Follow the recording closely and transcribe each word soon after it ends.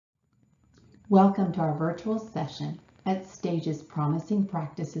Welcome to our virtual session at STAGE's Promising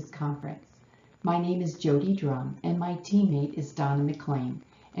Practices Conference. My name is Jody Drum and my teammate is Donna McLean,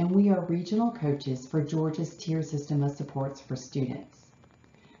 and we are regional coaches for Georgia's tier system of supports for students.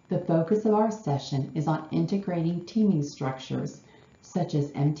 The focus of our session is on integrating teaming structures such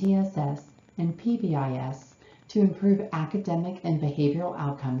as MTSS and PBIS to improve academic and behavioral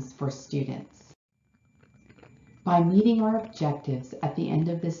outcomes for students. By meeting our objectives at the end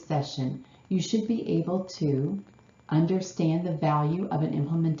of this session, you should be able to understand the value of an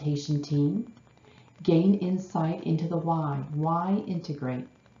implementation team, gain insight into the why integrate,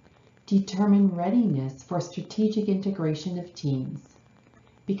 determine readiness for strategic integration of teams,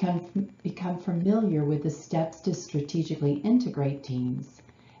 become familiar with the steps to strategically integrate teams,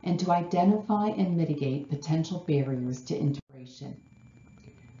 and to identify and mitigate potential barriers to integration.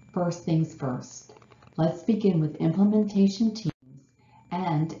 First things first, let's begin with implementation teams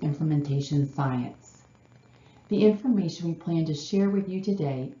and implementation science. The information we plan to share with you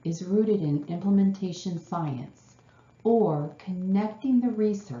today is rooted in implementation science, or connecting the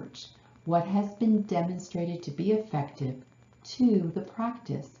research, what has been demonstrated to be effective, to the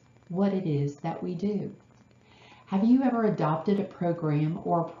practice, what it is that we do. Have you ever adopted a program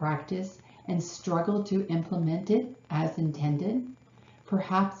or a practice and struggled to implement it as intended?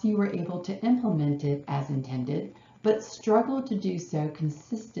 Perhaps you were able to implement it as intended, but struggled to do so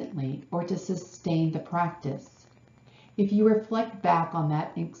consistently or to sustain the practice. If you reflect back on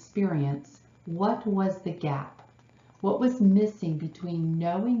that experience, what was the gap? What was missing between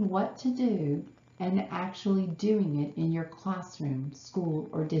knowing what to do and actually doing it in your classroom, school,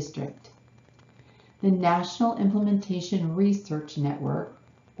 or district? The National Implementation Research Network,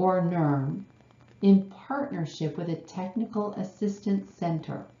 or NIRN, in partnership with a Technical Assistance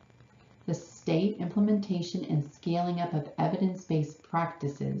Center, the State Implementation and Scaling Up of Evidence-Based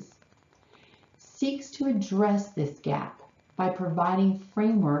Practices, seeks to address this gap by providing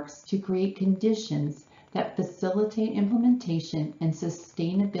frameworks to create conditions that facilitate implementation and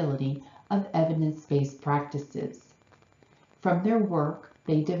sustainability of evidence-based practices. From their work,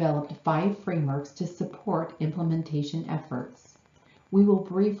 they developed 5 frameworks to support implementation efforts. We will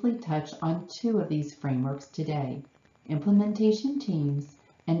briefly touch on 2 of these frameworks today: implementation teams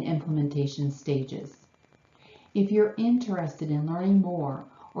and implementation stages. If you're interested in learning more,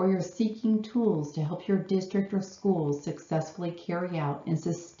 or you're seeking tools to help your district or school successfully carry out and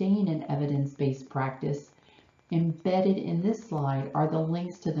sustain an evidence-based practice, embedded in this slide are the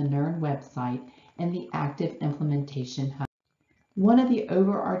links to the NIRN website and the Active Implementation Hub. One of the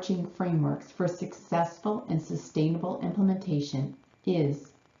overarching frameworks for successful and sustainable implementation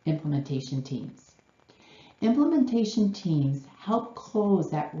is implementation teams. Implementation teams help close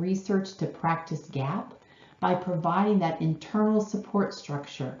that research to practice gap by providing that internal support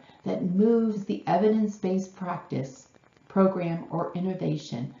structure that moves the evidence-based practice, program, or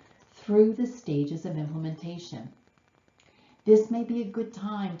innovation through the stages of implementation. This may be a good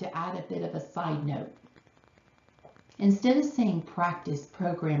time to add a bit of a side note. Instead of saying practice,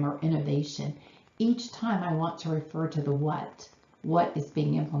 program, or innovation, each time I want to refer to the what is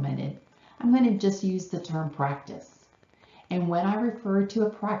being implemented, I'm going to just use the term practice. And when I refer to a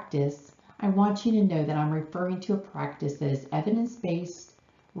practice, I want you to know that I'm referring to a practice that is evidence-based,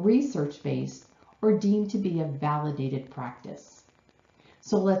 research-based, or deemed to be a validated practice.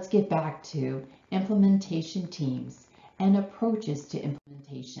 So let's get back to implementation teams and approaches to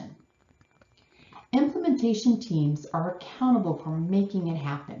implementation. Implementation teams are accountable for making it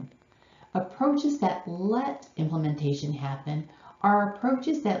happen. Approaches that let implementation happen are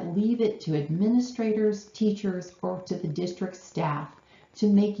approaches that leave it to administrators, teachers, or to the district staff to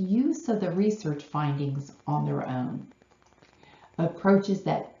make use of the research findings on their own. Approaches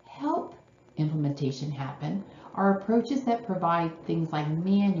that help implementation happen are approaches that provide things like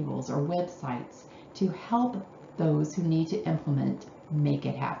manuals or websites to help those who need to implement make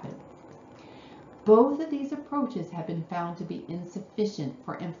it happen. Both of these approaches have been found to be insufficient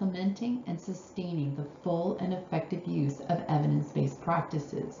for implementing and sustaining the full and effective use of evidence-based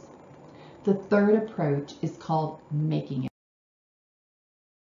practices. The third approach is called making it.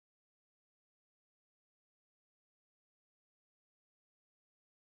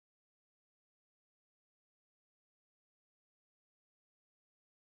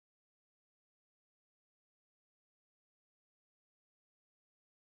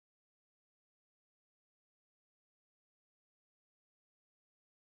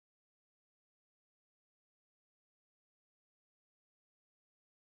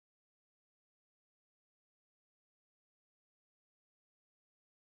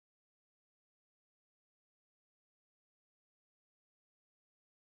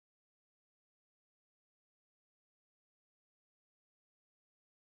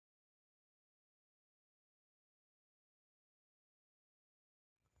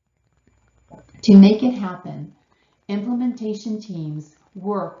 To make it happen, implementation teams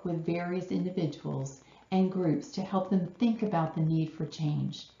work with various individuals and groups to help them think about the need for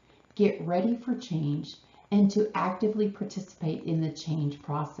change, get ready for change, and to actively participate in the change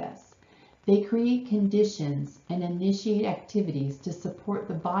process. They create conditions and initiate activities to support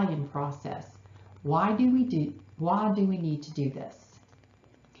the buy-in process. Why do we need to do this?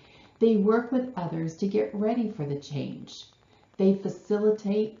 They work with others to get ready for the change. They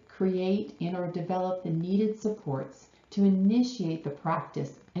facilitate, create, and/or develop the needed supports to initiate the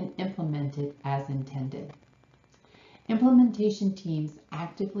practice and implement it as intended. Implementation teams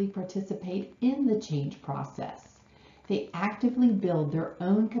actively participate in the change process. They actively build their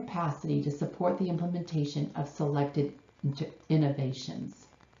own capacity to support the implementation of selected innovations.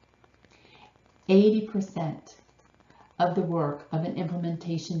 80% of the work of an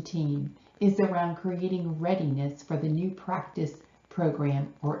implementation team is around creating readiness for the new practice,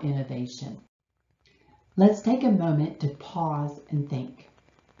 program, or innovation. Let's take a moment to pause and think.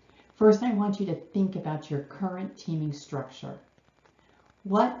 First, I want you to think about your current teaming structure.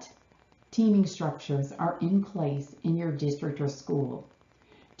 What teaming structures are in place in your district or school?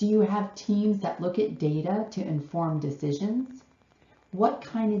 Do you have teams that look at data to inform decisions? What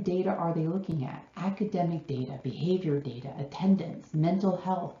kind of data are they looking at? Academic data, behavior data, attendance, mental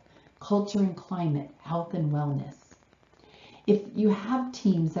health, culture and climate, health and wellness. If you have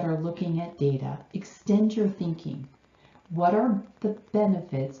teams that are looking at data, extend your thinking. What are the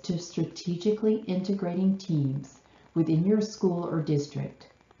benefits to strategically integrating teams within your school or district?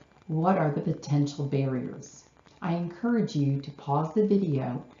 What are the potential barriers? I encourage you to pause the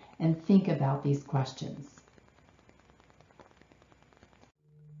video and think about these questions.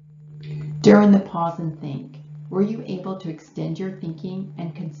 During the pause and think, were you able to extend your thinking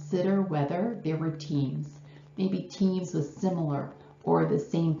and consider whether there were teams, maybe teams with similar or the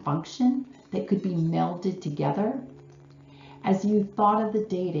same function that could be melded together? As you thought of the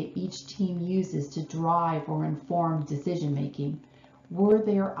data each team uses to drive or inform decision making, were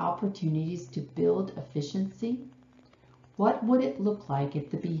there opportunities to build efficiency? What would it look like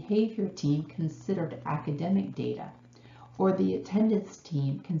if the behavior team considered academic data, or the attendance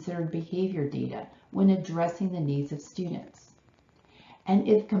team considered behavior data when addressing the needs of students? And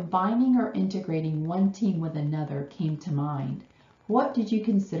if combining or integrating one team with another came to mind, what did you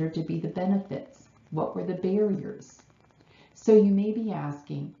consider to be the benefits? What were the barriers? So you may be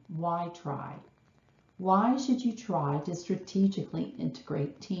asking, why try? Why should you try to strategically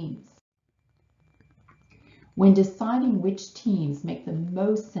integrate teams? When deciding which teams make the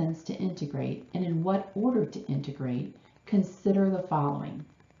most sense to integrate and in what order to integrate, consider the following.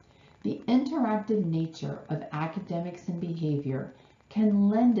 The interactive nature of academics and behavior can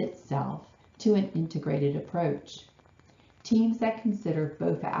lend itself to an integrated approach. Teams that consider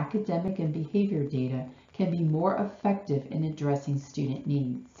both academic and behavior data can be more effective in addressing student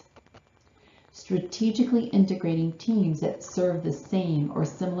needs. Strategically integrating teams that serve the same or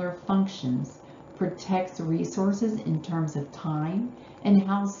similar functions protects resources in terms of time and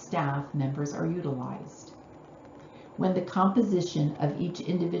how staff members are utilized. When the composition of each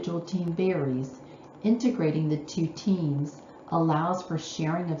individual team varies, integrating the two teams allows for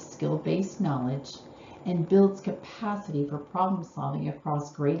sharing of skill-based knowledge and builds capacity for problem solving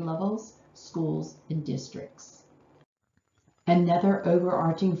across grade levels, schools, and districts. Another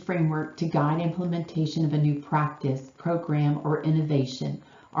overarching framework to guide implementation of a new practice, program, or innovation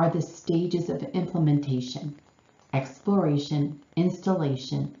are the stages of implementation: exploration,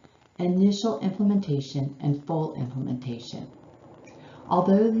 installation, initial implementation, and full implementation.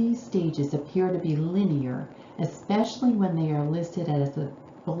 Although these stages appear to be linear, especially when they are listed as a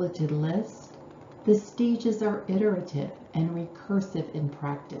bulleted list, the stages are iterative and recursive in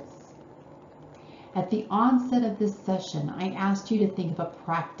practice. At the onset of this session, I asked you to think of a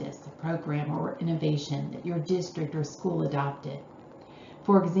practice, a program, or innovation that your district or school adopted.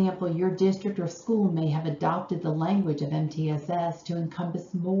 For example, your district or school may have adopted the language of MTSS to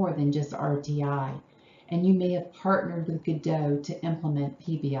encompass more than just RTI, and you may have partnered with GaDOE to implement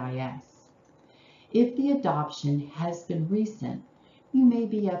PBIS. If the adoption has been recent, you may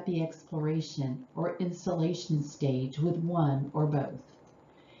be at the exploration or installation stage with one or both.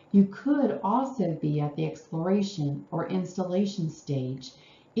 You could also be at the exploration or installation stage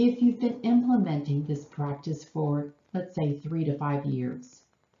if you've been implementing this practice for, let's say, 3 to 5 years.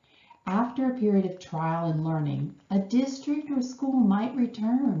 After a period of trial and learning, a district or school might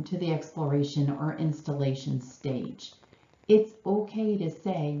return to the exploration or installation stage. It's okay to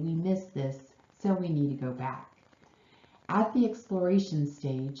say we missed this, so we need to go back. At the exploration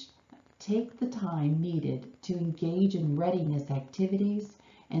stage, take the time needed to engage in readiness activities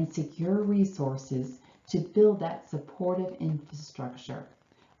and secure resources to build that supportive infrastructure.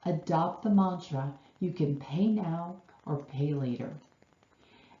 Adopt the mantra, you can pay now or pay later.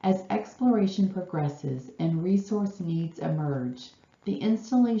 As exploration progresses and resource needs emerge, the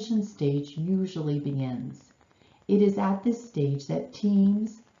installation stage usually begins. It is at this stage that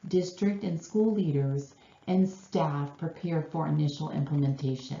teams, district and school leaders, and staff prepare for initial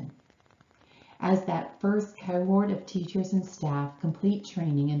implementation. As that first cohort of teachers and staff complete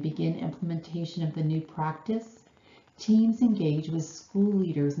training and begin implementation of the new practice, teams engage with school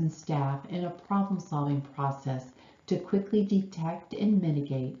leaders and staff in a problem-solving process to quickly detect and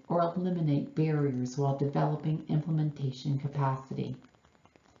mitigate or eliminate barriers while developing implementation capacity.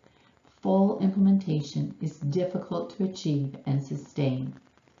 Full implementation is difficult to achieve and sustain.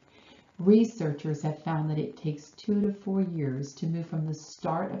 Researchers have found that it takes 2 to 4 years to move from the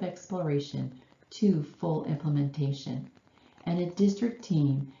start of exploration to full implementation, and a district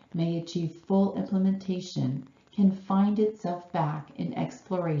team may achieve full implementation can find itself back in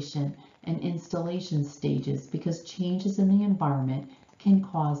exploration and installation stages because changes in the environment can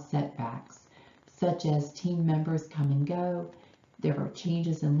cause setbacks, such as team members come and go, there are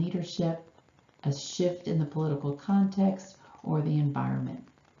changes in leadership, a shift in the political context, or the environment.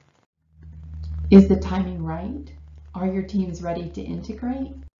 Is the timing right? Are your teams ready to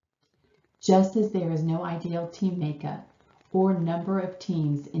integrate? Just as there is no ideal team makeup or number of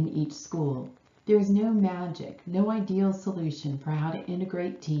teams in each school, there is no magic, no ideal solution for how to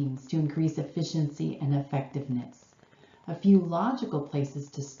integrate teams to increase efficiency and effectiveness. A few logical places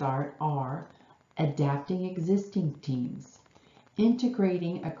to start are adapting existing teams,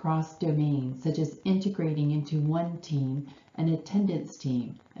 integrating across domains, such as integrating into one team, an attendance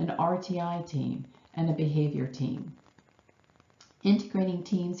team, an RTI team, and a behavior team. Integrating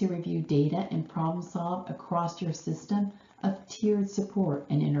teams who review data and problem solve across your system of tiered support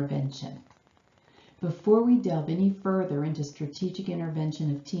and intervention. Before we delve any further into strategic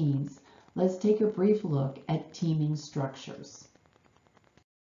intervention of teams, let's take a brief look at teaming structures.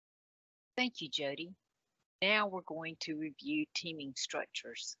 Thank you, Jody. Now we're going to review teaming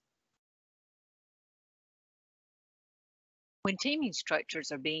structures. When teaming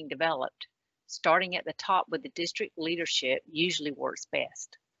structures are being developed, starting at the top with the district leadership usually works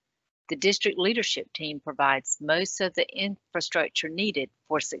best. The district leadership team provides most of the infrastructure needed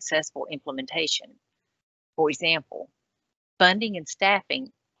for successful implementation. For example, funding and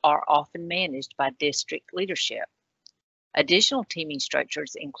staffing are often managed by district leadership. Additional teaming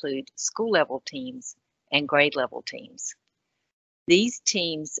structures include school-level teams and grade-level teams. These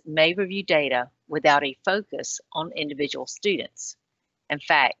teams may review data without a focus on individual students. In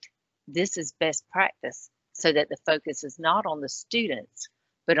fact, this is best practice so that the focus is not on the students,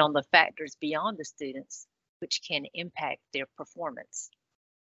 but on the factors beyond the students which can impact their performance.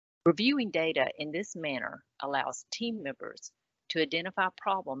 Reviewing data in this manner allows team members to identify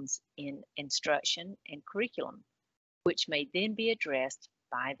problems in instruction and curriculum, which may then be addressed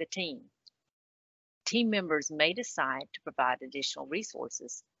by the team. Team members may decide to provide additional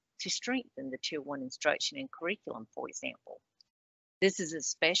resources to strengthen the Tier 1 instruction and curriculum, for example. This is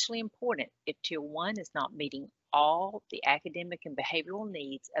especially important if Tier 1 is not meeting all the academic and behavioral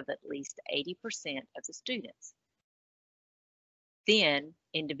needs of at least 80% of the students. Then,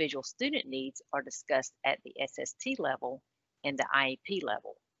 individual student needs are discussed at the SST level and the IEP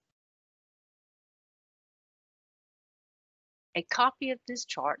level. A copy of this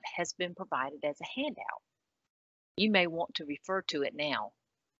chart has been provided as a handout. You may want to refer to it now.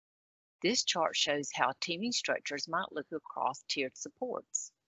 This chart shows how teaming structures might look across tiered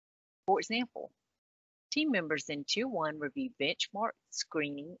supports. For example, team members in Tier 1 review benchmark,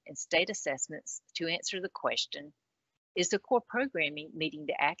 screening, and state assessments to answer the question, is the core programming meeting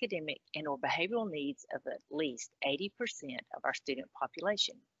the academic and or behavioral needs of at least 80% of our student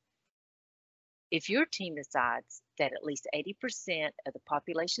population? If your team decides that at least 80% of the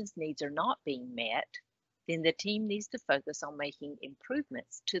population's needs are not being met, then the team needs to focus on making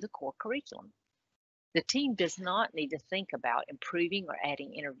improvements to the core curriculum. The team does not need to think about improving or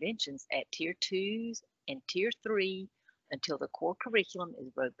adding interventions at Tier 2s and Tier 3 until the core curriculum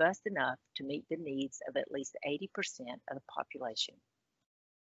is robust enough to meet the needs of at least 80% of the population.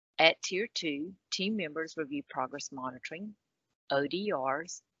 At Tier 2, team members review progress monitoring,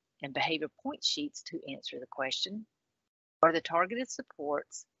 ODRs, and behavior point sheets to answer the question, are the targeted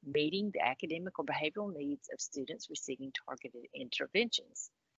supports meeting the academic or behavioral needs of students receiving targeted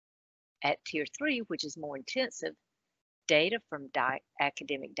interventions? At Tier 3, which is more intensive, data from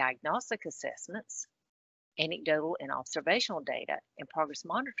academic diagnostic assessments, anecdotal and observational data, and progress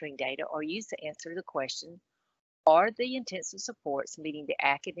monitoring data are used to answer the question, Are the intensive supports meeting the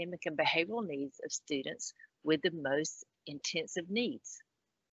academic and behavioral needs of students with the most intensive needs?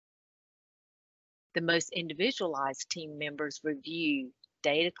 The most individualized team members review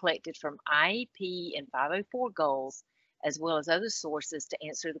data collected from IEP and 504 goals, as well as other sources to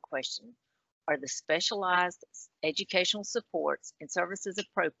answer the question, are the specialized educational supports and services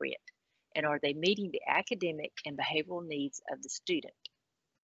appropriate, and are they meeting the academic and behavioral needs of the student?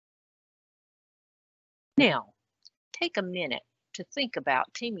 Now, take a minute to think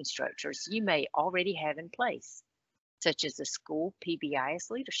about teaming structures you may already have in place, such as the school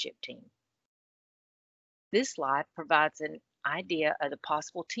PBIS leadership team. This slide provides an idea of the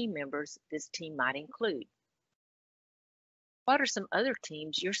possible team members this team might include. What are some other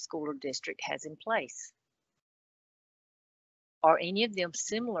teams your school or district has in place? Are any of them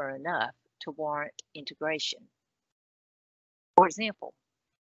similar enough to warrant integration? For example,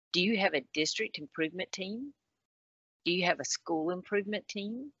 do you have a district improvement team? Do you have a school improvement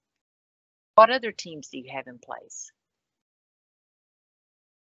team? What other teams do you have in place?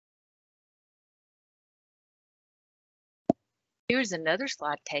 Here's another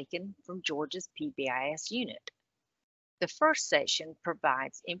slide taken from Georgia's PBIS unit. The first section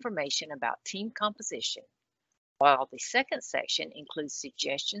provides information about team composition, while the second section includes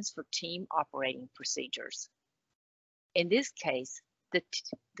suggestions for team operating procedures. In this case,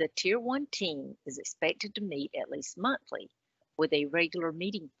 the Tier 1 team is expected to meet at least monthly with a regular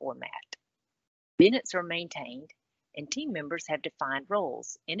meeting format. Minutes are maintained, and team members have defined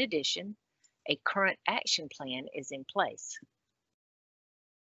roles. In addition, a current action plan is in place.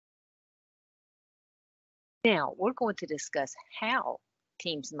 Now, we're going to discuss how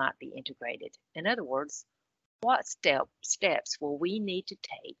teams might be integrated. In other words, what steps will we need to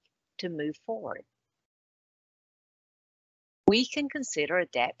take to move forward? We can consider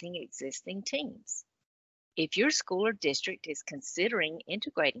adapting existing teams. If your school or district is considering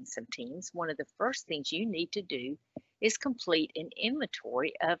integrating some teams, one of the first things you need to do is complete an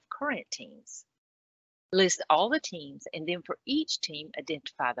inventory of current teams. List all the teams, and then for each team,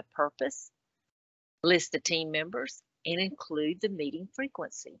 identify the purpose, list the team members, and include the meeting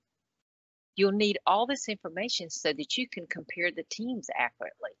frequency. You'll need all this information so that you can compare the teams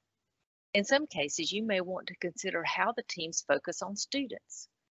accurately. In some cases, you may want to consider how the teams focus on students.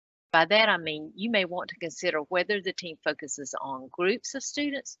 By that, I mean you may want to consider whether the team focuses on groups of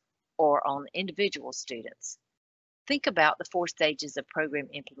students or on individual students. Think about the 4 stages of program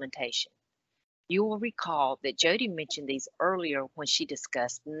implementation. You will recall that Jody mentioned these earlier when she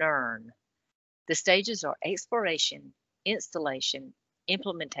discussed NERN. The stages are exploration, installation,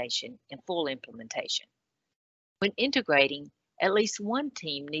 implementation, and full implementation. When integrating, at least one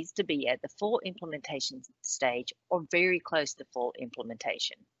team needs to be at the full implementation stage or very close to full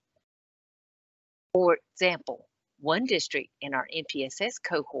implementation. For example, one district in our MTSS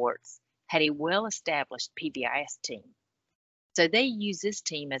cohorts had a well-established PBIS team. So they used this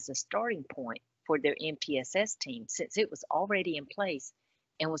team as a starting point for their MTSS team since it was already in place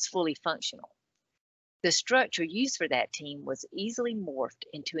and was fully functional. The structure used for that team was easily morphed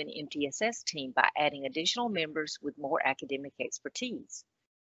into an MTSS team by adding additional members with more academic expertise.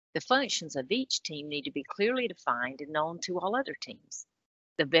 The functions of each team need to be clearly defined and known to all other teams.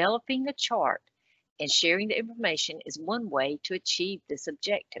 Developing a chart and sharing the information is one way to achieve this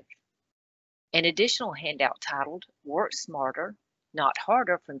objective. An additional handout titled Work Smarter, Not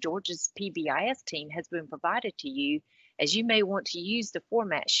Harder from Georgia's PBIS team has been provided to you, as you may want to use the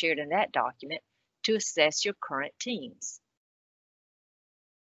format shared in that document to assess your current teams.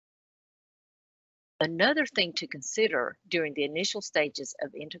 Another thing to consider during the initial stages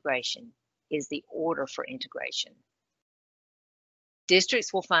of integration is the order for integration.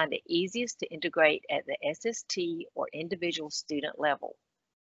 Districts will find it easiest to integrate at the SST or individual student level.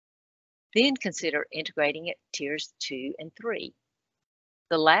 Then consider integrating at tiers 2 and 3.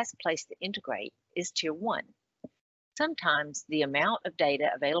 The last place to integrate is tier 1. Sometimes the amount of data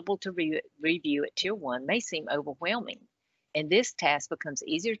available to review at tier 1 may seem overwhelming, and this task becomes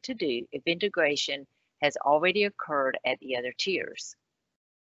easier to do if integration has already occurred at the other tiers.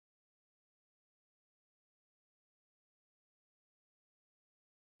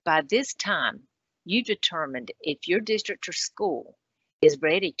 By this time, you've determined if your district or school is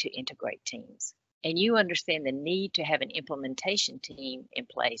ready to integrate teams, and you understand the need to have an implementation team in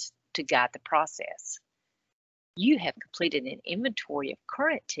place to guide the process. You have completed an inventory of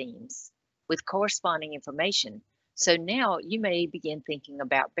current teams with corresponding information, so now you may begin thinking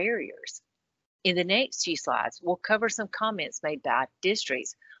about barriers. In the next few slides, we'll cover some comments made by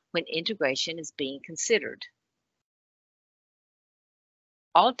districts when integration is being considered.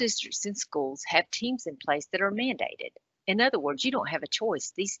 All districts and schools have teams in place that are mandated. In other words, you don't have a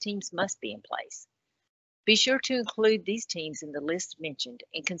choice. These teams must be in place. Be sure to include these teams in the list mentioned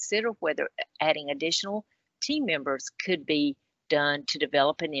and consider whether adding additional team members could be done to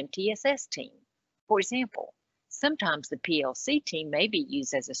develop an MTSS team. For example, sometimes the PLC team may be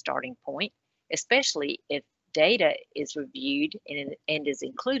used as a starting point, especially if data is reviewed and is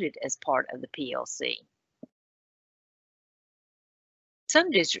included as part of the PLC. Some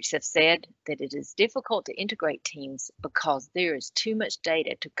districts have said that it is difficult to integrate teams because there is too much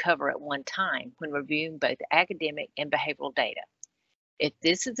data to cover at one time when reviewing both academic and behavioral data. If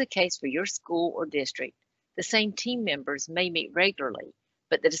this is the case for your school or district, the same team members may meet regularly,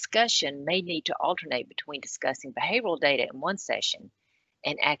 but the discussion may need to alternate between discussing behavioral data in one session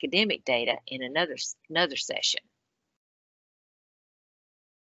and academic data in another session.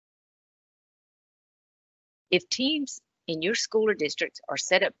 If teams in your school or districts are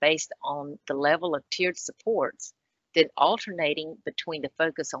set up based on the level of tiered supports, then alternating between the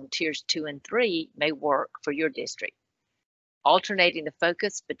focus on tiers 2 and 3 may work for your district. Alternating the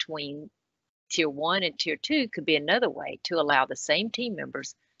focus between tier 1 and tier 2 could be another way to allow the same team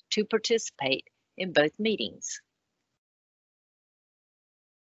members to participate in both meetings.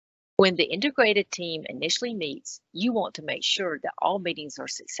 When the integrated team initially meets, you want to make sure that all meetings are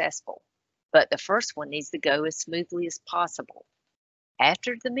successful, but the first one needs to go as smoothly as possible.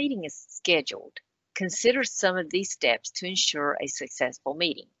 After the meeting is scheduled, consider some of these steps to ensure a successful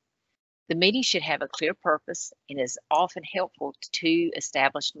meeting. The meeting should have a clear purpose and is often helpful to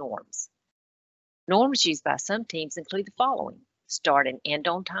establish norms. Norms used by some teams include the following: start and end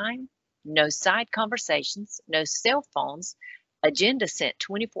on time, no side conversations, no cell phones, agenda sent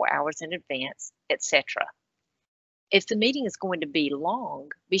 24 hours in advance, etc. If the meeting is going to be long,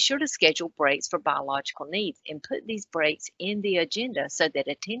 be sure to schedule breaks for biological needs and put these breaks in the agenda so that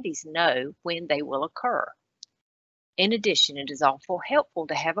attendees know when they will occur. In addition, it is also helpful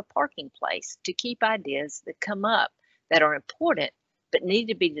to have a parking place to keep ideas that come up that are important but need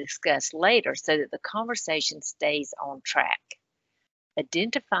to be discussed later so that the conversation stays on track.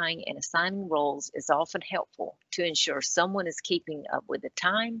 Identifying and assigning roles is often helpful to ensure someone is keeping up with the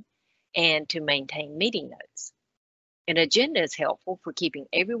time and to maintain meeting notes. An agenda is helpful for keeping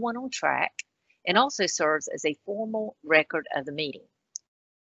everyone on track and also serves as a formal record of the meeting.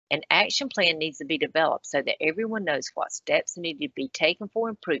 An action plan needs to be developed so that everyone knows what steps need to be taken for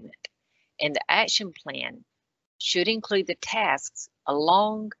improvement, and the action plan should include the tasks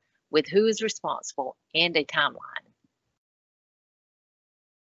along with who is responsible and a timeline.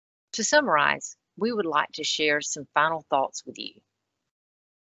 To summarize, we would like to share some final thoughts with you.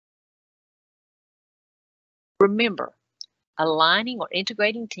 Remember, aligning or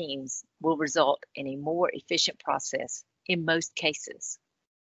integrating teams will result in a more efficient process in most cases.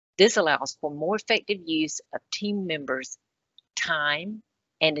 This allows for more effective use of team members' time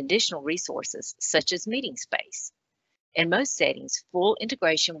and additional resources such as meeting space. In most settings, full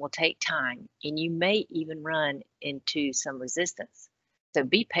integration will take time and you may even run into some resistance, so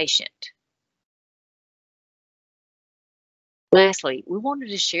be patient. Lastly, we wanted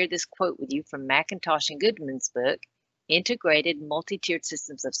to share this quote with you from McIntosh and Goodman's book, Integrated Multi-Tiered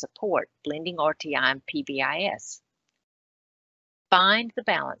Systems of Support, Blending RTI and PBIS. Find the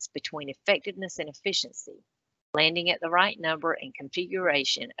balance between effectiveness and efficiency, landing at the right number and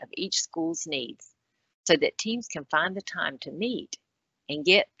configuration of each school's needs so that teams can find the time to meet and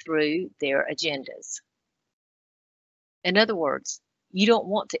get through their agendas. In other words, you don't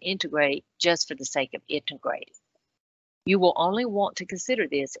want to integrate just for the sake of integrating. You will only want to consider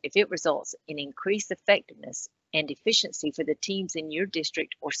this if it results in increased effectiveness and efficiency for the teams in your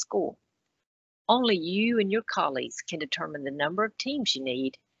district or school. Only you and your colleagues can determine the number of teams you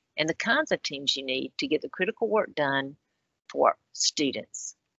need and the kinds of teams you need to get the critical work done for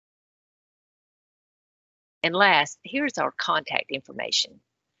students. And last, here's our contact information.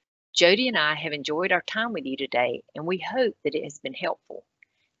 Jody and I have enjoyed our time with you today, and we hope that it has been helpful.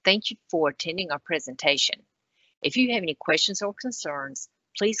 Thank you for attending our presentation. If you have any questions or concerns,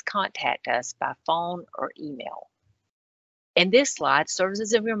 please contact us by phone or email. And this slide serves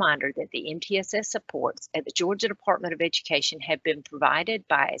as a reminder that the MTSS supports at the Georgia Department of Education have been provided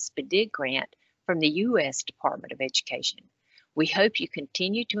by a SPDIG grant from the U.S. Department of Education. We hope you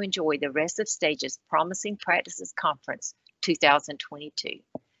continue to enjoy the rest of STAGE's Promising Practices Conference 2022.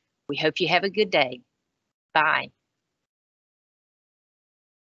 We hope you have a good day. Bye.